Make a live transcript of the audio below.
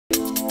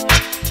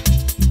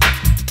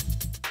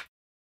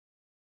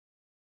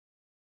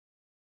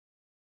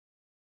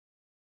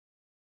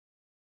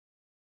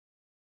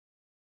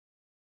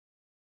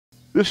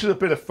This is a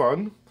bit of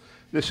fun.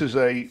 This is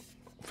a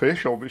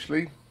fish,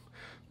 obviously.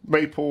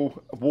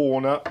 Maple,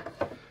 walnut.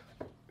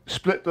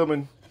 Split them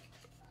and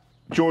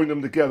join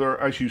them together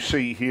as you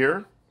see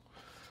here.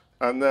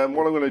 And then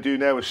what I'm going to do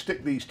now is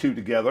stick these two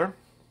together.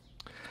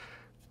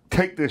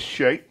 Take this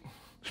shape,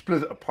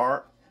 split it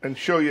apart, and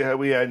show you how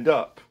we end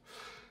up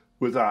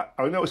with that.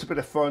 I know it's a bit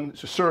of fun.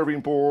 It's a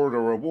serving board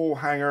or a wall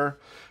hanger,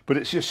 but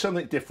it's just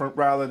something different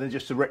rather than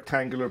just a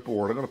rectangular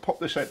board. I'm going to pop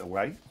this out of the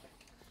way.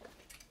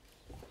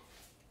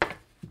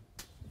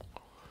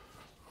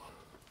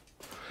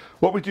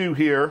 What we do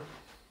here,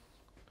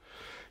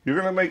 you're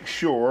going to make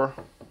sure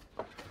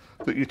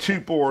that your two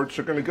boards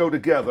are going to go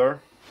together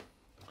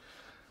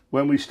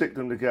when we stick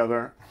them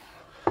together,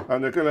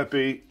 and they're going to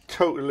be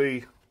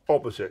totally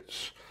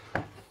opposites.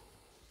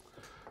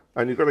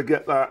 And you've got to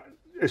get that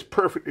as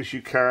perfect as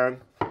you can.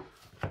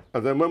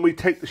 And then when we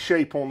take the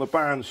shape on the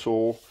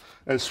bandsaw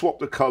and swap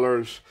the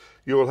colours,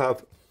 you'll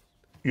have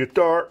your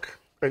dark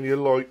and your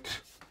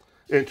light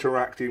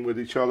interacting with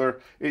each other.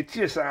 It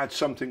just adds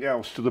something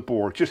else to the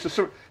board. It's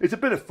a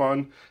bit of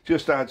fun,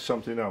 just add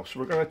something else.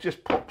 We're going to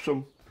just pop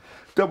some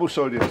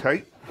double-sided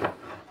tape.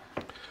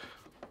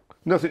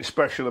 Nothing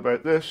special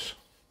about this,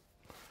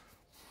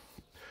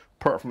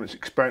 apart from it's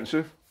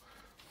expensive.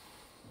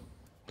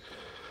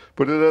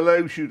 But it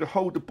allows you to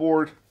hold the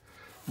board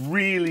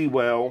really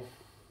well,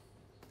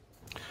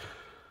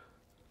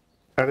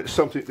 and it's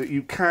something that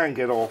you can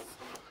get off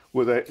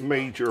without a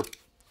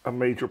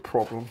major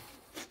problem.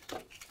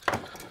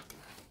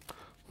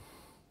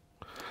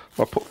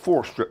 I'll put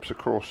 4 strips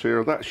across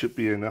here. That should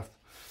be enough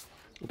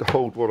to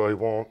hold what I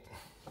want.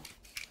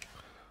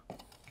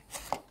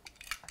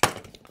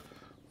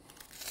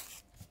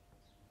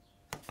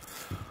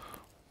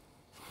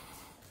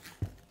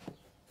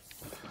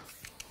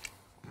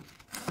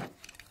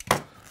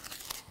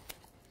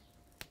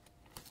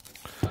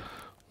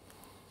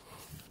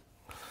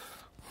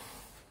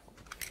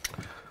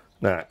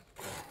 Now,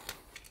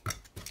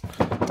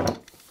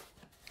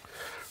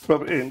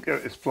 rub it in, get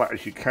it as flat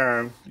as you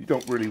can. You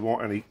don't really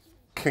want any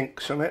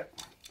kinks in it.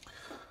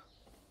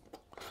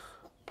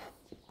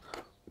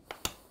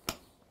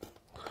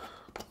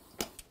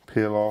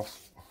 Peel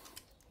off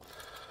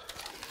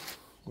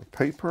the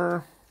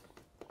paper.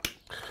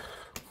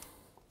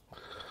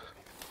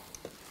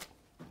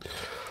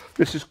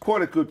 This is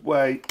quite a good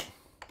way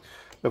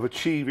of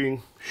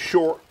achieving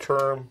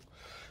short-term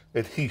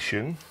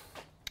adhesion.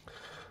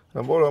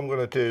 And what I'm going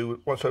to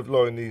do, once I've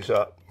lined these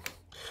up,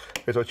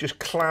 is I just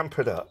clamp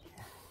it up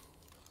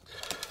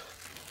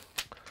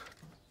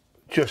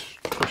just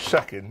for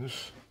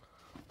seconds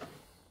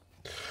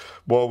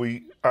while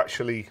we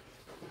actually,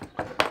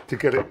 to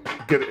get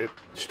it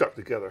stuck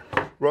together.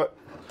 Right,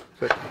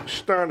 so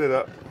stand it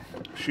up,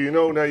 so you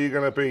know now you've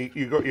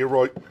got your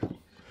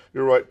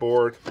right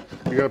board.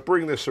 You're going to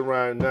bring this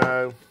around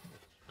now.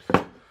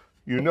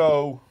 You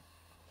know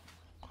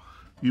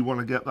you want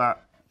to get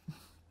that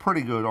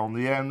pretty good on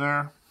the end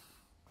there.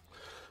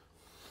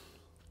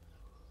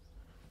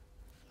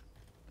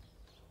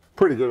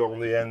 Pretty good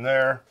on the end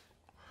there.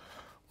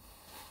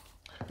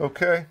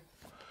 Okay,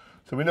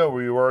 so we know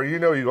where you are. You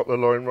know you got the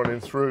line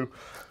running through.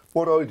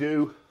 What I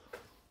do,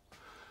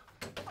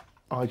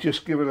 I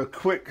just give it a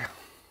quick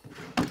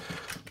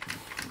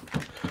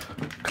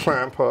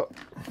clamp up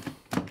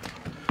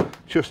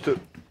just to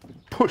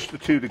push the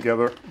two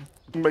together,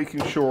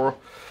 making sure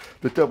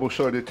the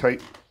double-sided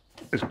tape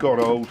has got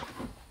hold,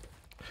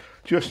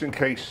 just in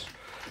case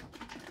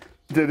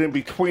that in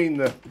between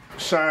the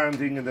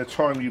sanding and the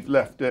time you've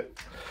left it,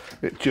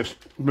 it just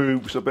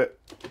moves a bit.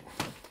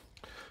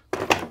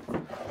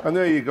 And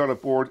there you got a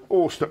board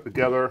all stuck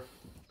together.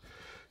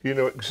 You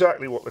know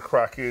exactly what the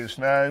crack is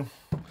now.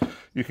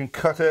 You can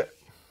cut it,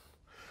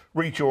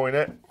 rejoin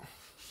it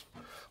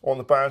on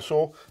the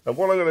bandsaw. And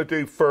what I'm going to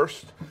do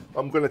first,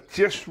 I'm going to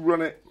just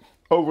run it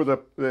over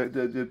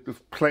the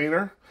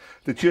planer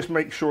to just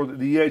make sure that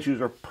the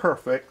edges are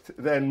perfect.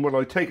 Then when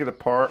I take it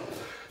apart,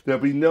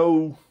 there'll be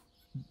no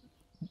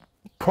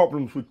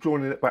problems with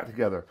joining it back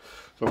together.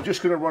 So I'm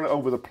just going to run it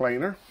over the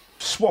planer.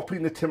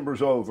 Swapping the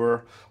timbers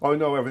over, I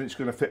know everything's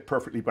going to fit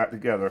perfectly back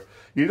together.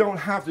 You don't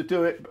have to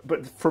do it,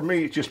 but for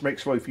me it just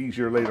makes life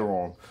easier later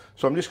on.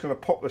 So I'm just going to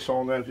pop this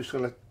on now. I'm just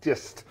going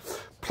to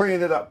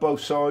plane it up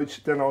both sides,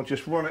 then I'll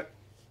just run it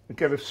and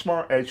get a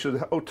smart edge so the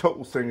whole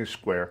total thing is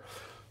square.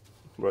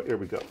 Right, here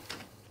we go.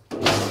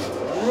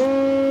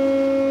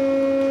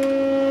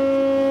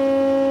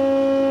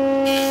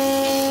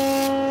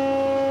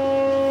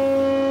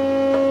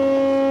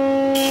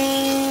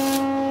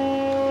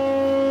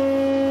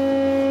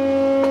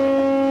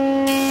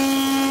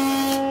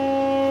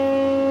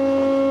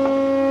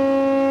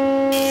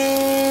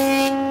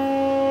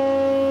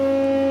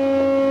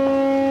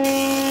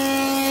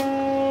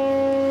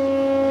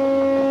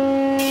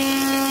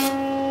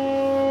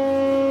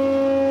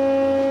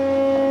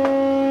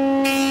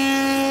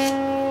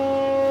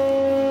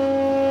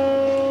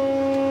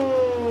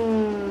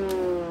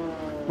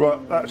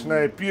 Right, that's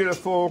now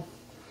beautiful.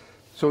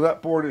 So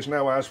that board is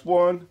now as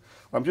one.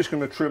 I'm just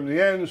going to trim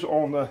the ends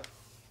on the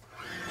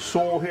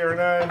saw here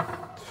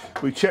now.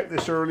 We checked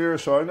this earlier,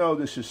 so I know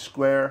this is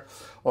square.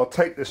 I'll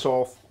take this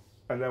off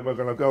and then we're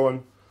going to go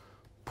and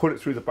put it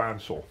through the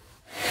bandsaw.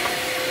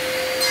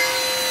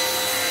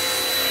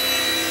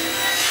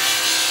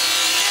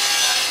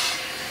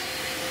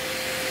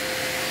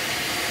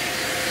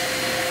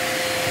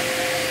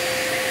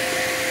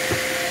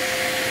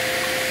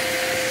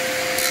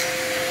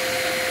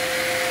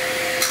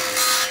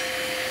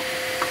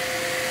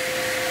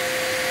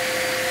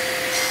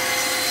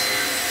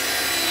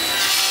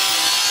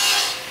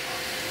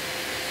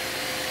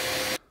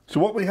 So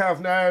what we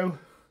have now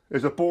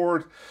is a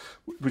board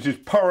which is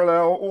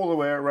parallel all the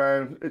way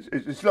around.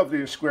 It's lovely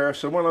and square.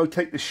 So when I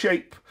take the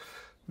shape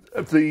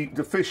of the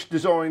fish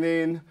design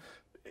in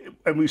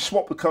and we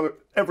swap the colour,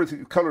 everything,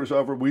 the colours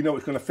over, we know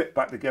it's going to fit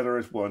back together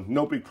as one.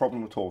 No big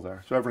problem at all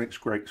there. So everything's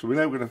great. So we're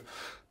now going to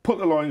put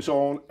the lines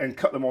on and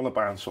cut them on the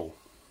bandsaw.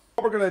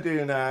 What we're going to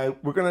do now,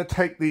 we're going to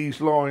take these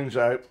lines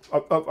out.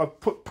 I've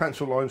put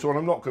pencil lines on.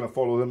 I'm not going to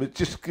follow them. It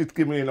just gives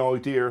me an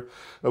idea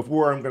of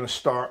where I'm going to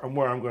start and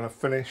where I'm going to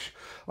finish.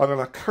 I'm going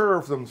to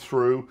curve them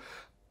through.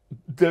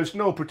 There's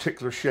no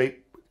particular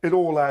shape. It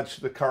all adds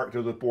to the character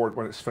of the board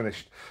when it's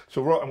finished.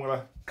 So right, I'm going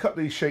to cut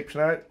these shapes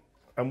out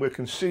and we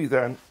can see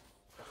then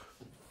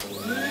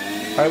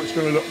how it's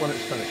going to look when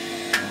it's finished.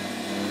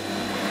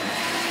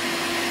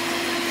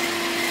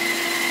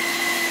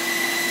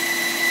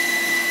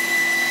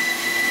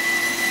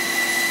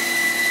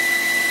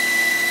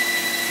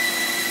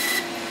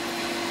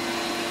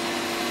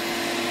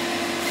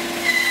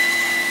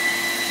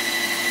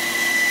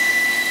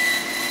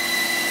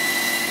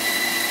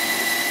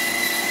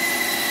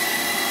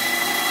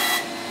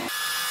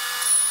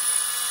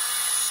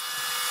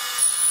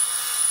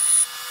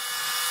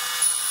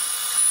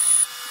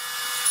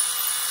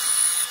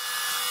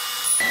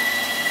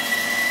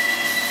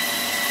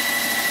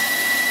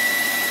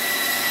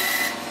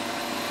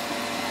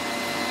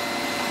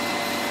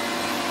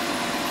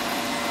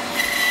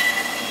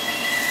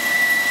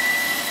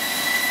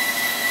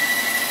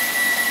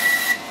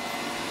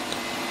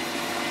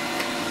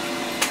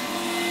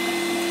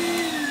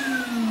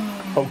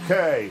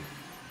 Okay,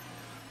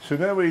 so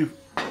now we've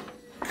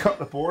cut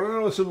the board. I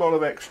know it's a lot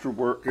of extra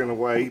work in a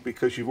way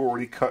because you've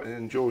already cut it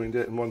and joined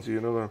it and one to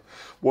another.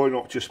 Why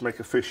not just make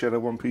a fish out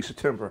of one piece of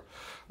timber?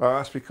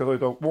 That's because I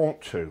don't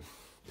want to.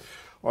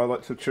 I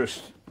like to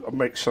just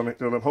make something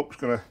that I hope is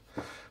going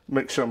to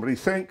make somebody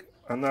think.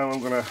 And now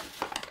I'm going to,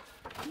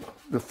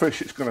 the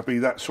fish is going to be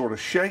that sort of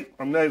shape.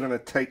 I'm now going to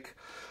take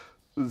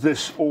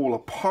this all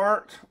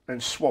apart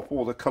and swap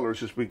all the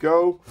colours as we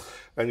go.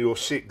 And you'll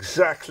see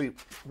exactly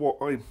what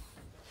I'm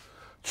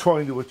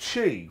trying to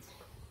achieve.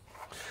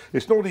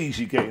 It's not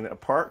easy getting it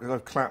apart because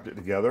I've clamped it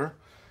together.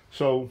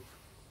 So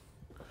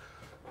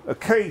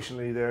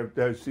occasionally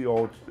there's the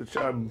odd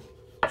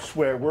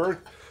swear word.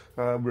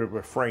 We're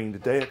refrain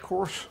today, of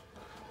course.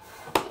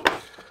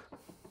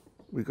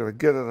 We've got to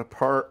get it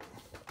apart.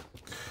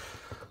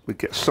 We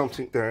get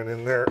something down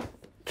in there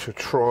to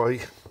try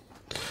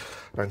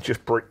and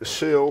just break the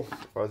seal.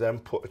 I then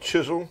put a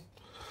chisel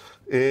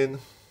in.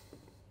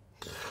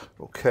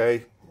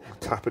 Okay,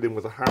 tap it in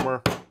with a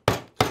hammer.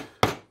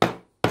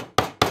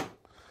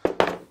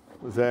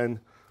 Then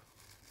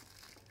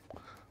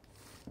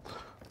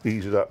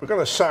ease it up. We're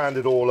going to sand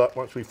it all up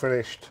once we've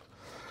finished.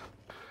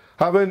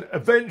 Having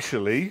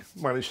eventually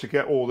managed to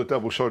get all the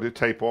double-sided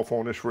tape off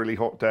on this really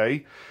hot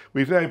day,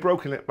 we've now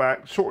broken it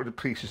back, sorted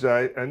the pieces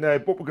out, and now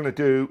what we're going to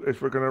do is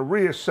we're going to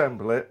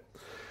reassemble it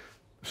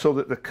so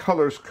that the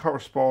colours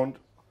correspond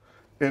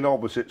in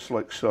opposites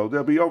like so.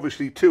 There'll be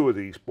obviously two of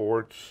these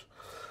boards,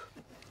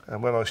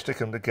 and when I stick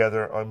them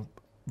together I'm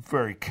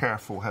very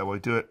careful how I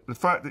do it. The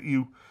fact that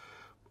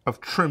I've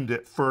trimmed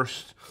it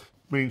first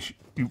means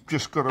you've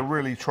just got to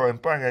really try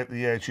and bang out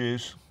the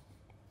edges,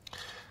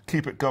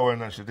 keep it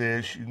going as it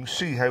is. You can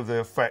see how the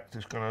effect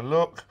is going to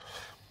look.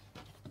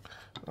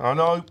 I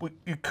know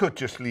you could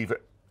just leave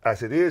it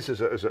as it is,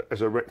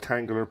 as a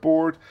rectangular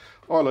board.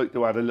 I like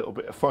to add a little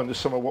bit of fun to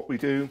some of what we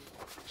do.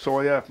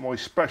 So I have my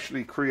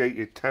specially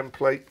created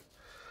template,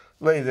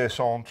 lay this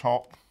on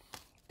top,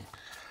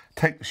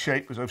 take the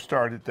shape as I've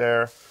started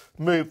there,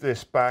 move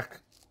this back.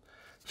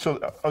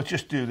 So I'll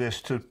just do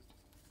this to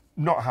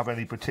not have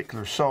any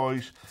particular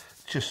size,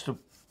 just to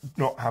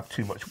not have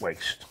too much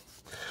waste.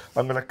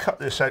 I'm going to cut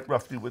this out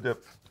roughly with the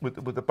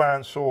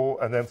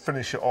bandsaw and then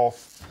finish it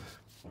off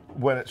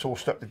when it's all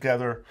stuck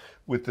together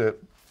with the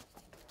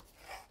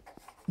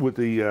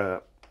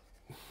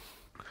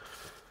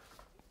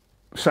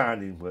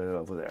sanding wheel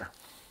over there.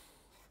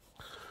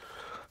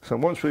 So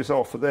once it's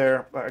off of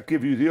there, that'll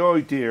give you the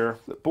idea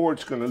that the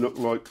board's going to look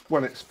like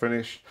when it's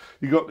finished.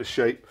 You got the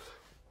shape,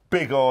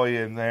 big eye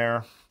in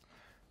there.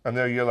 And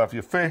there you'll have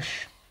your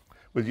fish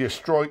with your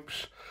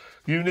stripes.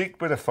 Unique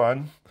bit of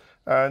fun.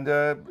 And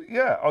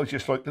yeah, I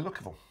just like the look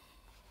of them.